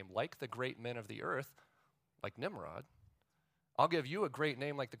great name like the great men of the earth, like Nimrod. I'll give you a great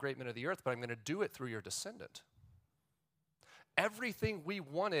name like the great men of the earth, but I'm going to do it through your descendant. Everything we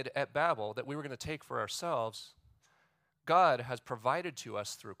wanted at Babel that we were going to take for ourselves, God has provided to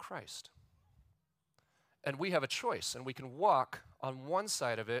us through Christ. And we have a choice, and we can walk on one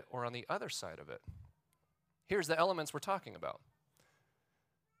side of it or on the other side of it. Here's the elements we're talking about.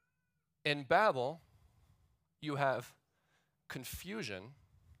 In Babel, you have confusion,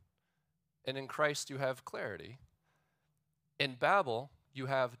 and in Christ you have clarity. In Babel, you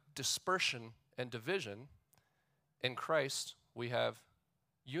have dispersion and division. In Christ, we have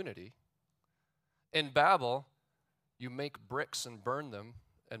unity. In Babel, you make bricks and burn them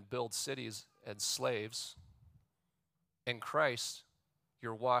and build cities and slaves. In Christ,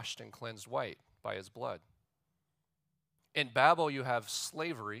 you're washed and cleansed white by his blood. In Babel, you have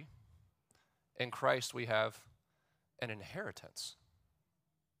slavery. In Christ, we have an inheritance.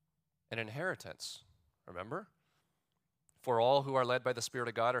 An inheritance, remember? For all who are led by the Spirit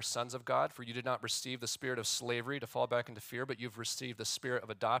of God are sons of God. For you did not receive the spirit of slavery to fall back into fear, but you've received the spirit of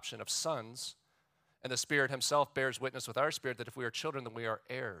adoption of sons. And the Spirit himself bears witness with our spirit that if we are children, then we are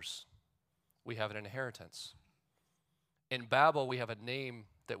heirs. We have an inheritance. In Babel, we have a name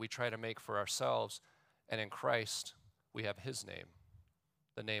that we try to make for ourselves. And in Christ, we have his name,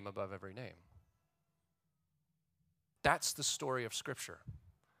 the name above every name. That's the story of Scripture.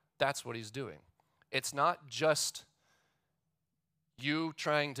 That's what he's doing. It's not just you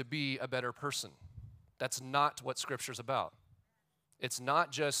trying to be a better person. That's not what Scripture's about. It's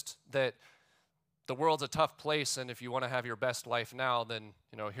not just that the world's a tough place, and if you want to have your best life now, then,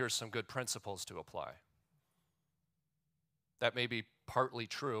 here's some good principles to apply. That may be partly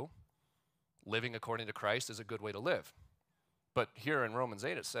true. Living according to Christ is a good way to live. But here in Romans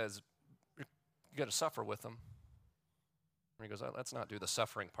 8, it says, you got to suffer with them. And he goes, let's not do the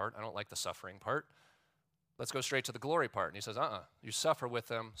suffering part. I don't like the suffering part. Let's go straight to the glory part. And he says, you suffer with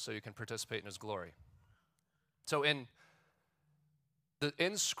them so you can participate in his glory. So in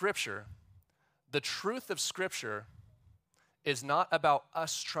Scripture, the truth of Scripture is not about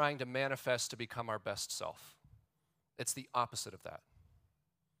us trying to manifest to become our best self. It's the opposite of that.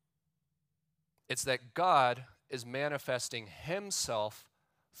 It's that God is manifesting himself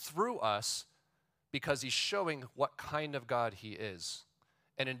through us because he's showing what kind of God he is.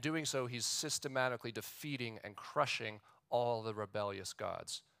 And in doing so, he's systematically defeating and crushing all the rebellious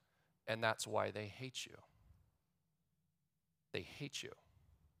gods. And that's why they hate you. They hate you.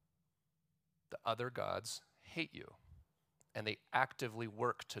 The other gods hate you. And they actively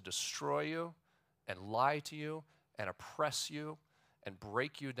work to destroy you and lie to you and oppress you and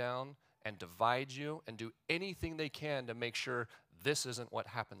break you down and divide you and do anything they can to make sure this isn't what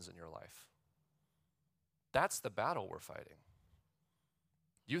happens in your life. That's the battle we're fighting.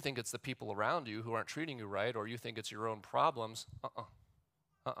 You think it's the people around you who aren't treating you right, or you think it's your own problems.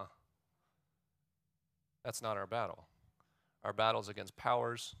 That's not our battle. Our battle is against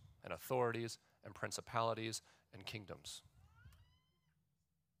powers and authorities and principalities and kingdoms.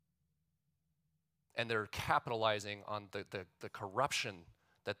 And they're capitalizing on the corruption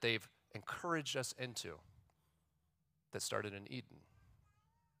that they've encouraged us into that started in Eden.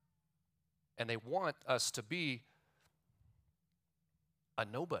 And they want us to be a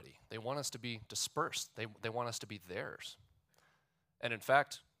nobody. They want us to be dispersed. They want us to be theirs. And in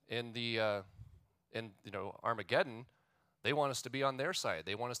fact, in Armageddon, they want us to be on their side.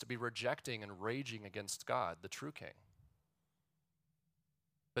 They want us to be rejecting and raging against God, the true King.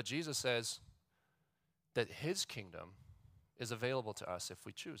 But Jesus says that his kingdom is available to us if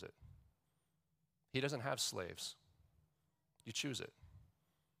we choose it. He doesn't have slaves. You choose it.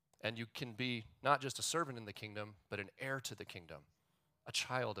 And you can be not just a servant in the kingdom, but an heir to the kingdom, a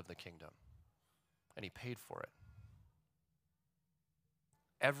child of the kingdom. And he paid for it.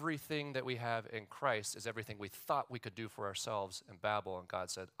 Everything that we have in Christ is everything we thought we could do for ourselves in Babel, and God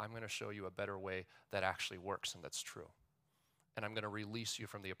said, I'm going to show you a better way that actually works and that's true. And I'm going to release you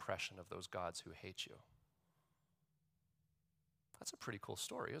from the oppression of those gods who hate you. That's a pretty cool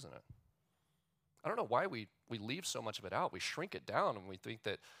story, isn't it? I don't know why we leave so much of it out. We shrink it down and we think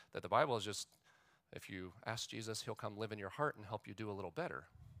that the Bible is just, if you ask Jesus, he'll come live in your heart and help you do a little better.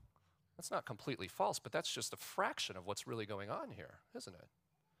 That's not completely false, but that's just a fraction of what's really going on here, isn't it?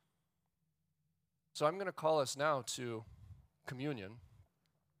 So I'm going to call us now to communion.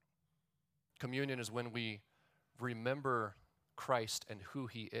 Communion is when we remember Christ and who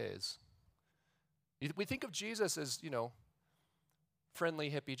he is. We think of Jesus as,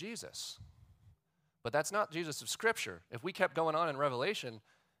 friendly, hippie Jesus. But that's not Jesus of Scripture. If we kept going on in Revelation,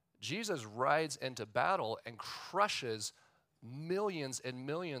 Jesus rides into battle and crushes millions and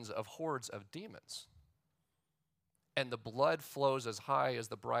millions of hordes of demons. And the blood flows as high as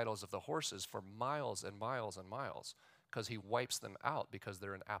the bridles of the horses for miles and miles and miles because he wipes them out because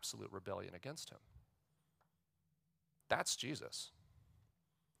they're in absolute rebellion against him. That's Jesus.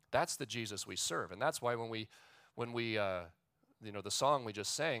 That's the Jesus we serve. And that's why when we the song we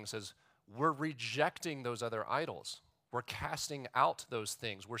just sang says, we're rejecting those other idols. We're casting out those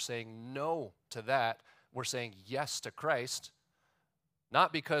things. We're saying no to that. We're saying yes to Christ,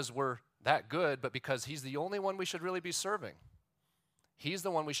 not because we're that good, but because he's the only one we should really be serving. He's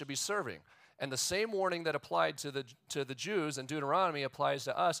the one we should be serving. And the same warning that applied to the Jews in Deuteronomy applies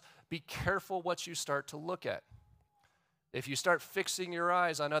to us. Be careful what you start to look at. If you start fixing your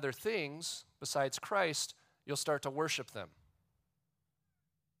eyes on other things besides Christ, you'll start to worship them.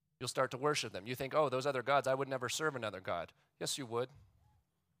 You'll start to worship them. You think, oh, those other gods, I would never serve another god. Yes, you would.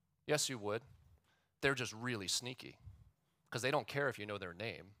 Yes, you would. They're just really sneaky because they don't care if you know their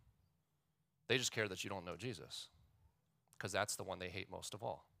name. They just care that you don't know Jesus because that's the one they hate most of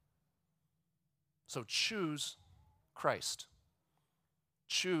all. So choose Christ.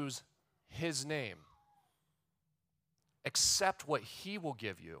 Choose his name. Accept what he will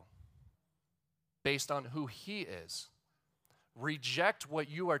give you based on who he is. Reject what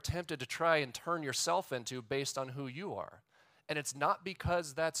you are tempted to try and turn yourself into based on who you are. And it's not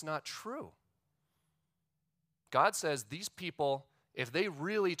because that's not true. God says these people, if they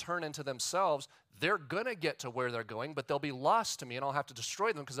really turn into themselves, they're going to get to where they're going, but they'll be lost to me, and I'll have to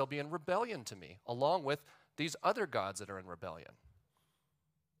destroy them because they'll be in rebellion to me, along with these other gods that are in rebellion.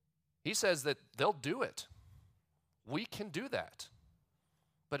 He says that they'll do it. We can do that.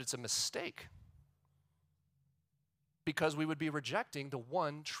 But it's a mistake because we would be rejecting the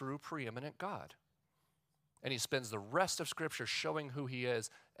one true preeminent God. And he spends the rest of Scripture showing who he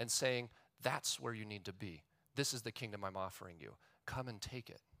is and saying, that's where you need to be. This is the kingdom I'm offering you. Come and take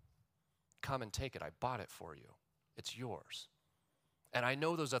it. Come and take it. I bought it for you. It's yours. And I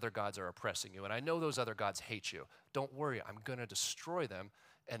know those other gods are oppressing you, and I know those other gods hate you. Don't worry, I'm going to destroy them.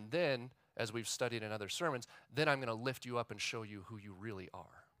 And then, as we've studied in other sermons, then I'm going to lift you up and show you who you really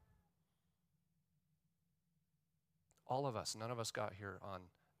are. All of us, none of us got here on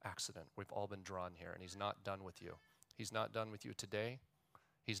accident. We've all been drawn here, and he's not done with you. He's not done with you today.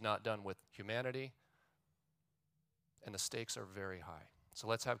 He's not done with humanity. And the stakes are very high. So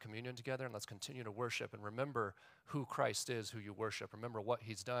let's have communion together and let's continue to worship and remember who Christ is, who you worship. Remember what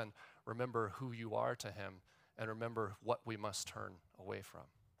he's done. Remember who you are to him, and remember what we must turn away from.